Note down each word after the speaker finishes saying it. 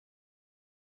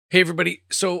Hey, everybody.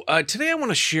 So today I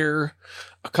want to share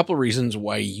a couple of reasons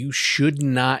why you should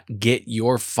not get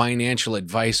your financial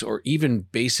advice or even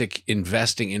basic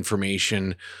investing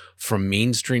information from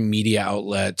mainstream media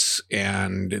outlets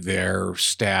and their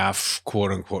staff,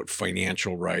 quote unquote,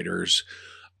 financial writers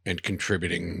and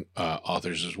contributing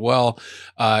authors as well.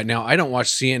 Now, I don't watch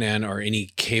CNN or any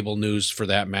cable news for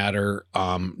that matter,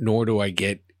 nor do I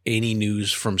get any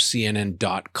news from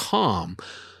CNN.com.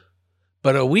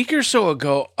 But a week or so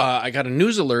ago, I got a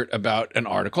news alert about an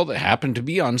article that happened to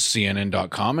be on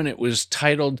CNN.com, and it was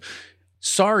titled,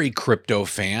 "Sorry, Crypto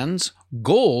Fans,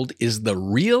 Gold is the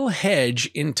Real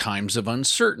Hedge in Times of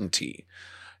Uncertainty."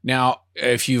 Now,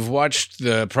 if you've watched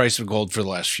the price of gold for the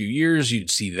last few years,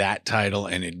 you'd see that title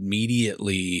and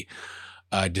immediately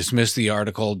dismiss the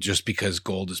article just because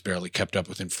gold has barely kept up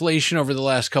with inflation over the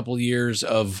last couple of years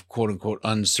of quote unquote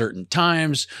uncertain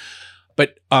times.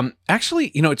 But actually,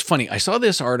 it's funny. I saw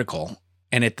this article,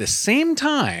 and at the same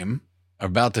time,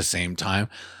 about the same time,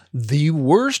 the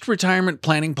worst retirement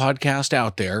planning podcast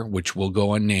out there, which will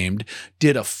go unnamed,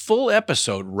 did a full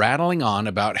episode rattling on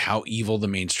about how evil the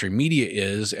mainstream media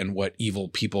is and what evil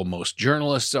people most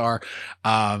journalists are.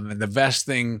 And the best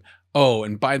thing. Oh,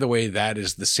 and by the way, that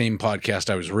is the same podcast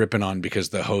I was ripping on because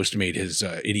the host made his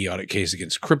idiotic case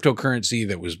against cryptocurrency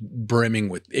that was brimming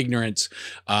with ignorance.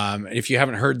 If you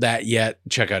haven't heard that yet,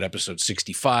 check out episode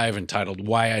 65 entitled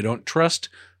 "Why I Don't Trust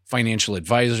Financial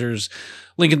Advisors."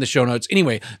 Link in the show notes.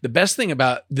 Anyway, the best thing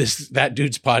about that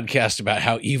dude's podcast about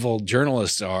how evil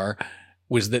journalists are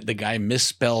was that the guy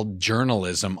misspelled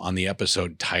journalism on the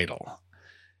episode title.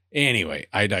 Anyway,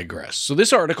 I digress. So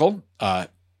this article,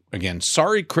 again,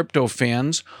 sorry, crypto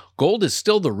fans, gold is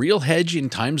still the real hedge in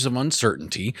times of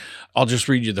uncertainty. I'll just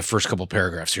read you the first couple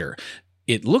paragraphs here.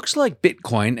 It looks like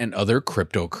Bitcoin and other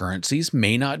cryptocurrencies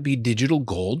may not be digital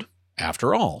gold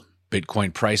after all.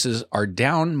 Bitcoin prices are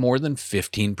down more than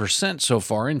 15% so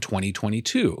far in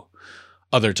 2022.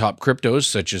 Other top cryptos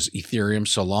such as Ethereum,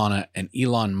 Solana, and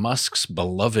Elon Musk's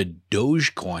beloved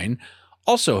Dogecoin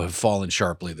also have fallen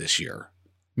sharply this year.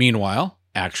 Meanwhile,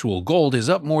 actual gold is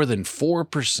up more than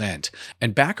 4%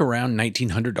 and back around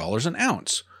 $1,900 an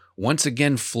ounce, once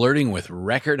again flirting with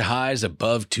record highs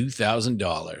above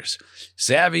 $2,000.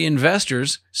 Savvy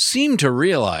investors seem to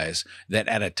realize that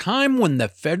at a time when the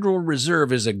Federal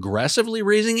Reserve is aggressively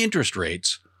raising interest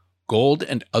rates, gold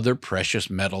and other precious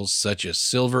metals such as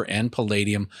silver and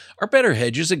palladium are better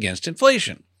hedges against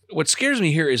inflation. What scares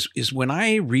me here is when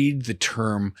I read the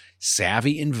term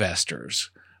savvy investors,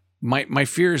 my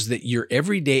fear is that your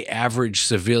everyday average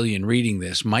civilian reading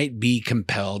this might be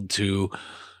compelled to,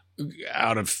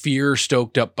 out of fear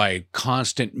stoked up by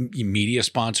constant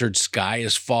media-sponsored sky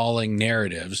is falling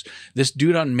narratives, this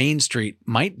dude on Main Street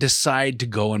might decide to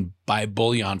go and buy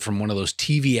bullion from one of those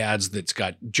TV ads that's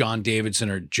got John Davidson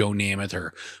or Joe Namath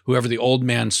or whoever the old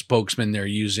man spokesman they're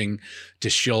using to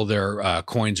shill their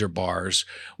coins or bars,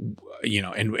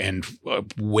 and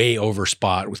way over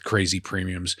spot with crazy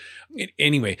premiums.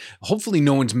 Anyway, hopefully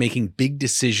no one's making big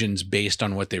decisions based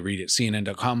on what they read at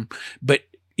CNN.com, but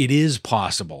it is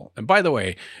possible. And by the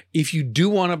way, if you do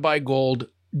want to buy gold,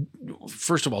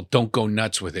 first of all, don't go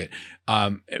nuts with it.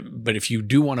 But if you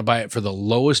do want to buy it for the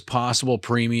lowest possible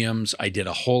premiums, I did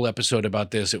a whole episode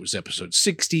about this. It was episode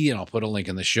 60, and I'll put a link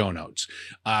in the show notes.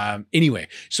 Anyway,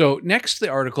 so next, the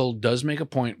article does make a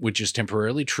point, which is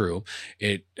temporarily true.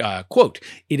 It, quote,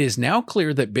 "It is now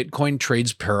clear that Bitcoin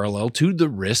trades parallel to the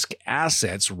risk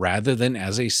assets rather than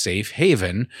as a safe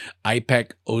haven."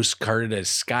 Ipek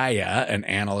Oskardskaya, an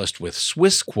analyst with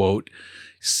Swissquote,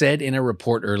 said in a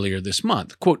report earlier this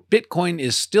month, quote, "Bitcoin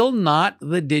is still not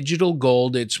the digital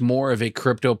gold. It's more of a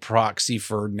crypto proxy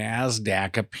for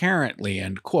NASDAQ, apparently,"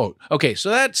 end quote. Okay,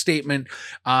 so that statement,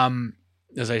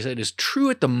 as I said, is true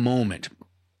at the moment.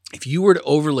 If you were to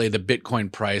overlay the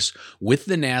Bitcoin price with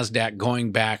the NASDAQ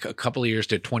going back a couple of years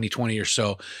to 2020 or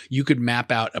so, you could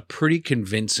map out a pretty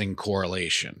convincing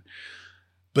correlation.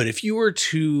 But if you were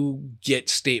to get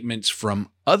statements from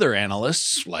other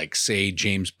analysts, like, say,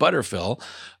 James Butterfill,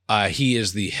 he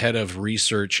is the head of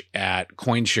research at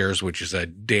CoinShares, which is a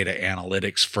data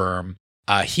analytics firm,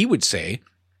 he would say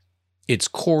it's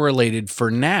correlated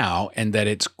for now and that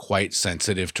it's quite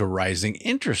sensitive to rising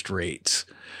interest rates.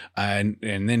 And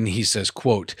then he says,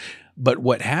 quote, "But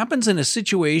what happens in a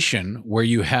situation where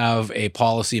you have a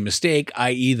policy mistake,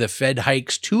 i.e. the Fed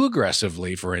hikes too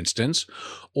aggressively, for instance,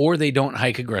 or they don't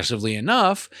hike aggressively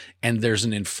enough, and there's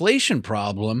an inflation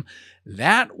problem,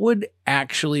 that would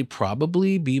actually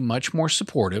probably be much more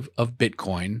supportive of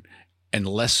Bitcoin and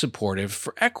less supportive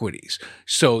for equities."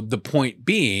 So the point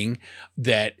being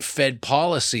that Fed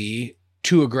policy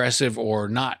too aggressive or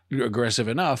not aggressive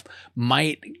enough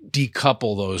might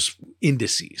decouple those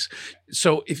indices.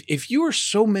 So if you are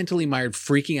so mentally mired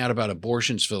freaking out about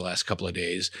abortions for the last couple of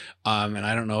days, and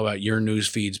I don't know about your news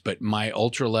feeds, but my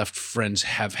ultra left friends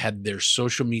have had their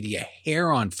social media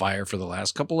hair on fire for the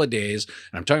last couple of days.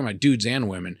 And I'm talking about dudes and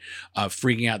women,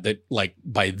 freaking out that like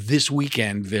by this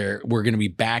weekend, we're going to be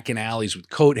back in alleys with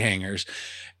coat hangers.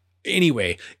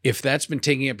 Anyway, if that's been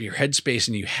taking up your headspace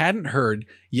and you hadn't heard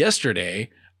yesterday,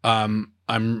 and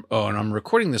I'm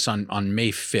recording this on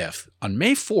May 5th. On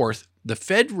May 4th, the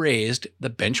Fed raised the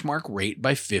benchmark rate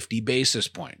by 50 basis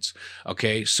points.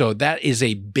 Okay, so that is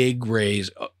a big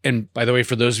raise. And by the way,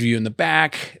 for those of you in the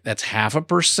back, that's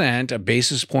 0.5%. A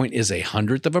basis point is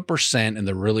 1/100%, and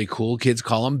the really cool kids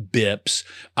call them bips.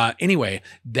 Anyway,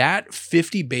 that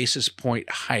 50 basis point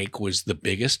hike was the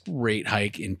biggest rate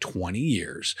hike in 20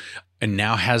 years. And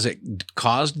now has it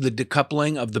caused the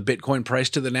decoupling of the Bitcoin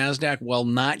price to the NASDAQ? Well,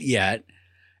 not yet.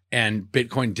 And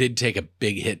Bitcoin did take a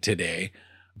big hit today,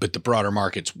 but the broader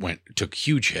markets took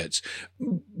huge hits.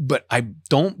 But I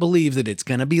don't believe that it's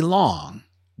going to be long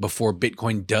before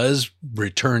Bitcoin does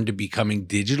return to becoming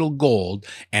digital gold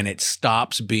and it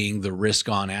stops being the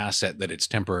risk-on asset that it's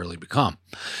temporarily become.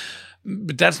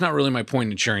 But that's not really my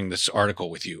point in sharing this article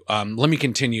with you. Let me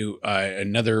continue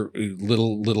another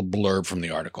little blurb from the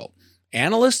article.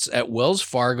 Analysts at Wells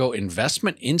Fargo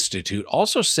Investment Institute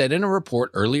also said in a report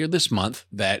earlier this month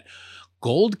that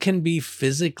gold can be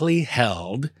physically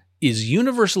held, is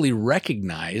universally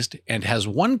recognized, and has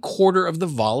 1/4 of the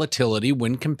volatility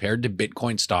when compared to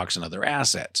Bitcoin stocks and other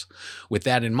assets. With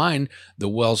that in mind, the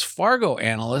Wells Fargo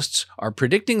analysts are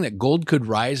predicting that gold could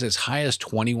rise as high as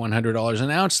 $2,100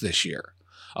 an ounce this year.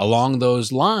 Along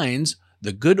those lines,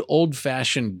 the good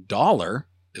old-fashioned dollar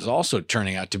is also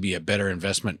turning out to be a better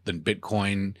investment than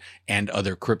Bitcoin and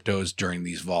other cryptos during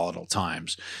these volatile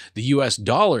times. The US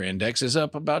dollar index is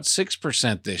up about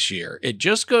 6% this year. It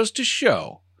just goes to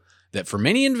show that for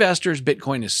many investors,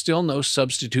 Bitcoin is still no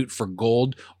substitute for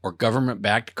gold or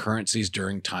government-backed currencies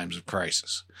during times of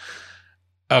crisis.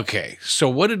 Okay, so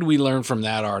what did we learn from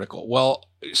that article? Well,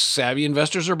 savvy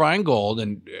investors are buying gold.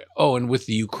 And with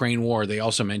the Ukraine war, they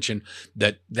also mentioned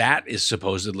that is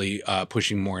supposedly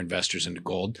pushing more investors into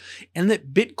gold, and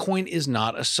that Bitcoin is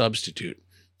not a substitute.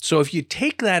 So if you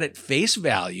take that at face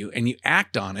value and you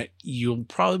act on it, you'll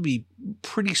probably be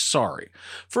pretty sorry.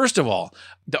 First of all,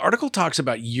 the article talks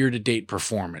about year-to-date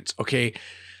performance, okay?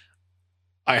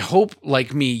 I hope,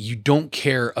 like me, you don't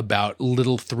care about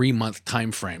little 3-month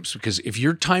time frames, because if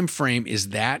your time frame is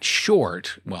that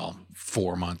short, well,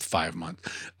 4-month, 5-month,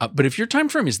 but if your time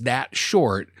frame is that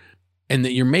short and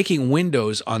that you're making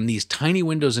windows on these tiny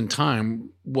windows in time,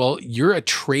 well, you're a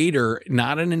trader,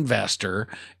 not an investor,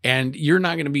 and you're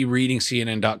not going to be reading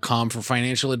CNN.com for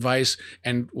financial advice,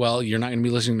 and, well, you're not going to be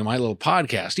listening to my little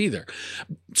podcast either.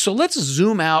 So let's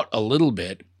zoom out a little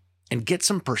bit and get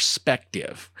some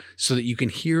perspective so that you can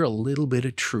hear a little bit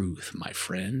of truth, my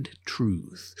friend,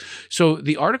 truth. So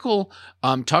the article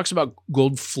talks about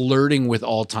gold flirting with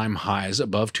all-time highs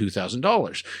above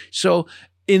 $2,000. So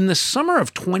in the summer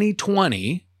of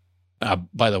 2020,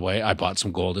 by the way, I bought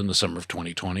some gold in the summer of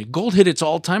 2020. Gold hit its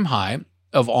all-time high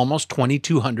of almost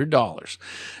 $2,200.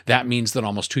 That means that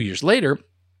almost 2 years later,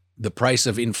 the price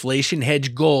of inflation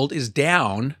hedge gold is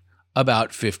down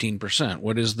about 15%.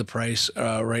 What is the price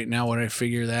right now? What I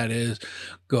figure that is,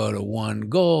 go to One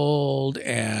Gold,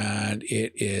 and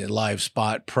it is live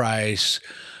spot price,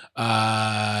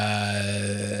 ask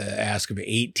of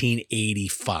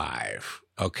 1885.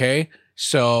 Okay.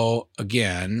 So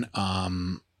again,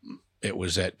 it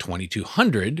was at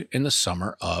 2,200 in the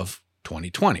summer of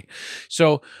 2020.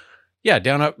 So yeah,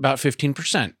 down about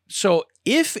 15%. So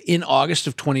if in August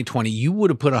of 2020, you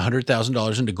would have put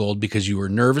 $100,000 into gold because you were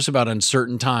nervous about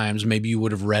uncertain times, maybe you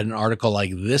would have read an article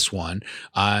like this one,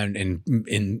 and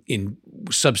in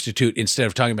substitute, instead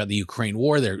of talking about the Ukraine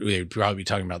war, they'd probably be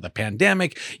talking about the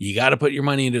pandemic. You got to put your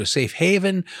money into a safe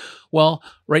haven. Well,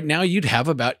 right now you'd have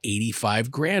about 85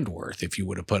 grand worth if you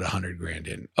would have put 100 grand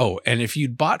in. Oh, and if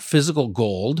you'd bought physical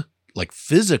gold,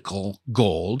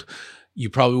 you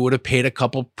probably would have paid a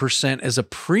couple percent as a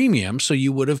premium. So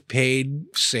you would have paid,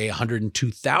 say,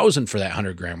 $102,000 for that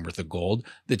 100 grand worth of gold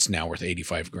that's now worth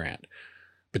 85 grand.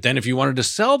 But then if you wanted to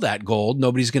sell that gold,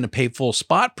 nobody's going to pay full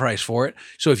spot price for it.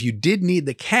 So if you did need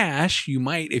the cash, you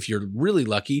might, if you're really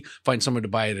lucky, find someone to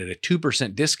buy it at a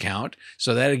 2% discount.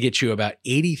 So that'll get you about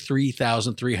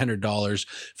 $83,300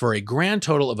 for a grand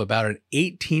total of about an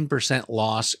 18%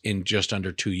 loss in just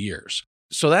under 2 years.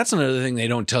 So that's another thing they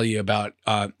don't tell you about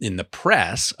in the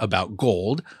press about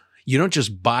gold. You don't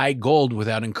just buy gold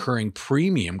without incurring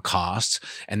premium costs,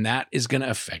 and that is going to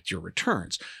affect your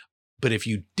returns. But if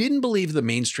you didn't believe the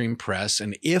mainstream press,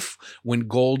 and if when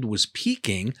gold was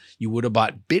peaking, you would have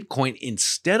bought Bitcoin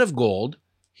instead of gold,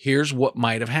 here's what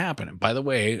might have happened. And by the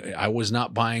way, I was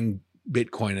not buying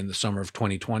Bitcoin in the summer of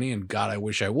 2020, and God, I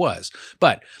wish I was.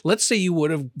 But let's say you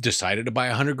would have decided to buy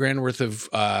 100 grand worth of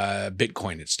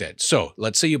Bitcoin instead. So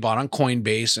let's say you bought on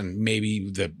Coinbase, and maybe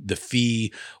the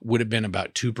fee would have been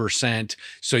about 2%.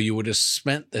 So you would have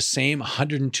spent the same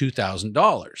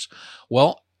 $102,000.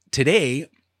 Well, today,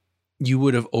 you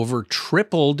would have over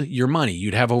tripled your money.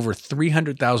 You'd have over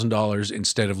 $300,000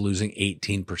 instead of losing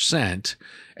 18%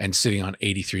 and sitting on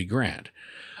 83 grand.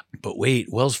 But wait,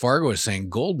 Wells Fargo is saying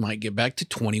gold might get back to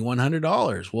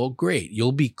 $2,100. Well, great.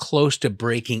 You'll be close to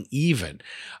breaking even.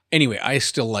 Anyway, I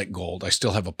still like gold. I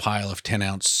still have a pile of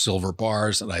 10-ounce silver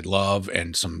bars that I love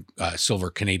and some silver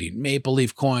Canadian maple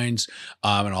leaf coins.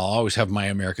 And I'll always have my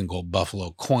American Gold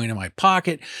Buffalo coin in my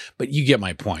pocket. But you get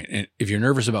my point. And if you're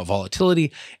nervous about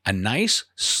volatility, a nice,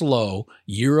 slow,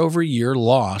 year-over-year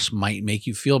loss might make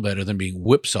you feel better than being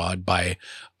whipsawed by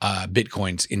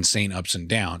Bitcoin's insane ups and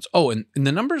downs. Oh, and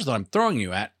the numbers that I'm throwing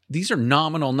you at, these are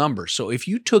nominal numbers. So if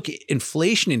you took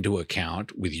inflation into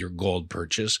account with your gold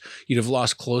purchase, you'd have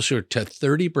lost closer to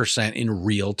 30% in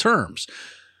real terms.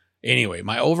 Anyway,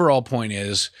 my overall point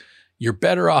is you're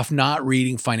better off not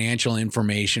reading financial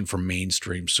information from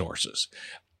mainstream sources.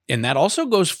 And that also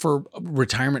goes for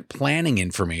retirement planning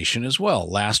information as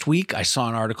well. Last week, I saw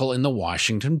an article in the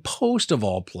Washington Post, of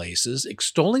all places,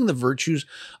 extolling the virtues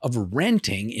of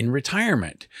renting in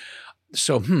retirement.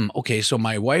 So, so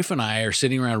my wife and I are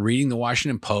sitting around reading the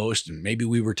Washington Post, and maybe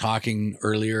we were talking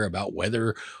earlier about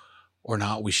whether or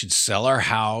not we should sell our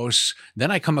house.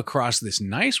 Then I come across this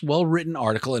nice, well-written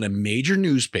article in a major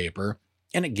newspaper,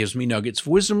 and it gives me nuggets of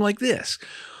wisdom like this.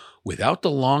 Without the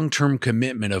long-term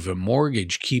commitment of a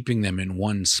mortgage keeping them in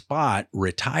one spot,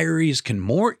 retirees can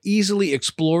more easily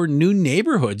explore new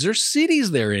neighborhoods or cities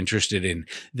they're interested in.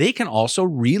 They can also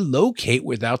relocate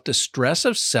without the stress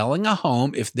of selling a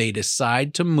home if they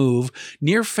decide to move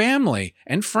near family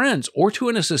and friends or to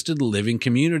an assisted living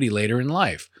community later in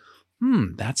life.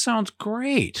 That sounds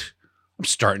great. I'm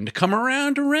starting to come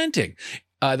around to renting.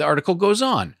 The article goes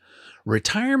on.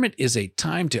 Retirement is a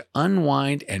time to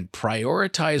unwind and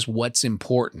prioritize what's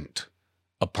important.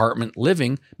 Apartment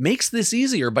living makes this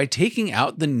easier by taking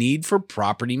out the need for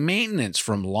property maintenance,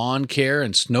 from lawn care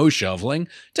and snow shoveling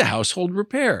to household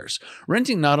repairs.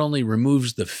 Renting not only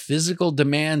removes the physical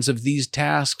demands of these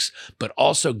tasks, but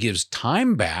also gives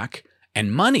time back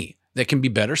and money that can be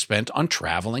better spent on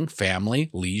traveling, family,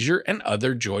 leisure, and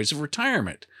other joys of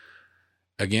retirement.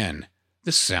 Again,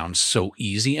 this sounds so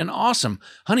easy and awesome.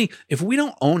 Honey, if we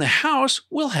don't own a house,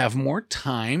 we'll have more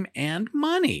time and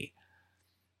money.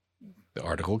 The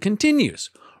article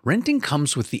continues. Renting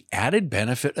comes with the added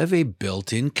benefit of a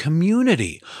built-in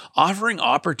community, offering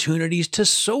opportunities to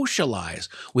socialize.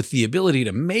 With the ability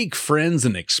to make friends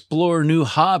and explore new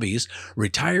hobbies,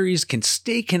 retirees can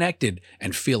stay connected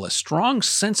and feel a strong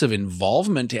sense of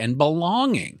involvement and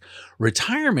belonging.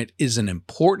 Retirement is an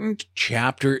important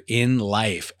chapter in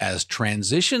life as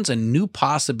transitions and new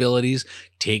possibilities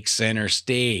take center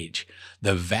stage.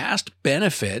 The vast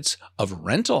benefits of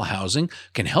rental housing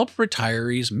can help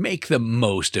retirees make the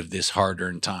most of this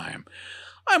hard-earned time.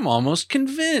 I'm almost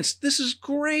convinced. This is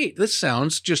great. This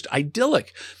sounds just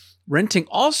idyllic. Renting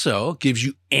also gives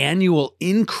you annual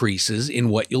increases in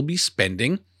what you'll be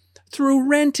spending through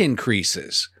rent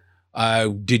increases.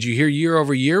 Did you hear year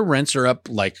over year rents are up,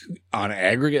 like on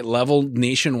aggregate level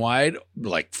nationwide,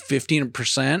 like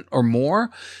 15% or more?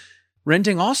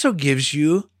 Renting also gives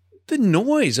you the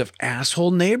noise of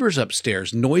asshole neighbors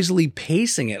upstairs noisily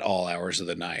pacing at all hours of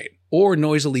the night, or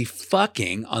noisily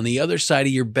fucking on the other side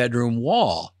of your bedroom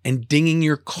wall and dinging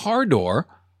your car door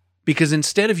because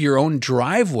instead of your own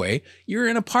driveway, you're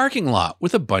in a parking lot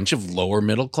with a bunch of lower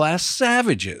middle class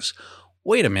savages.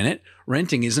 Wait a minute,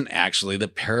 renting isn't actually the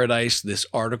paradise this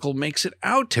article makes it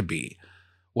out to be.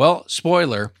 Well,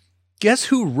 spoiler, guess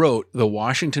who wrote the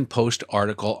Washington Post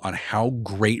article on how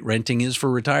great renting is for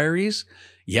retirees?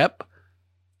 Yep,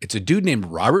 it's a dude named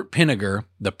Robert Pinnegar,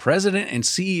 the president and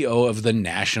CEO of the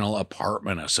National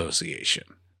Apartment Association.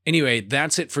 Anyway,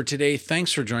 that's it for today.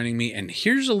 Thanks for joining me, and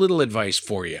here's a little advice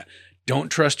for you. Don't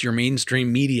trust your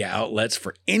mainstream media outlets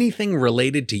for anything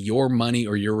related to your money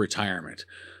or your retirement.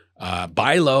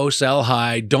 Buy low, sell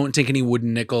high, don't take any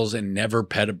wooden nickels, and never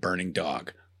pet a burning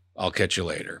dog. I'll catch you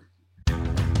later.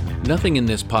 Nothing in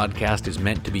this podcast is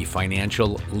meant to be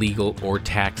financial, legal, or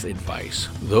tax advice.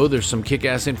 Though there's some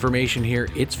kick-ass information here,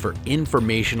 it's for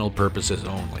informational purposes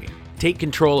only. Take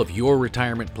control of your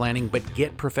retirement planning, but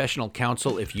get professional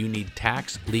counsel if you need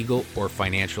tax, legal, or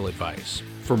financial advice.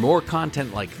 For more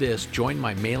content like this, join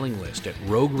my mailing list at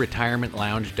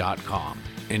rogueretirementlounge.com.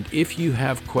 And if you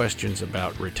have questions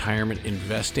about retirement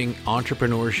investing,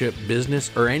 entrepreneurship,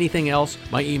 business, or anything else,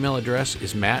 my email address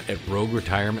is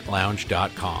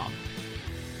matt@rogueretirementlounge.com.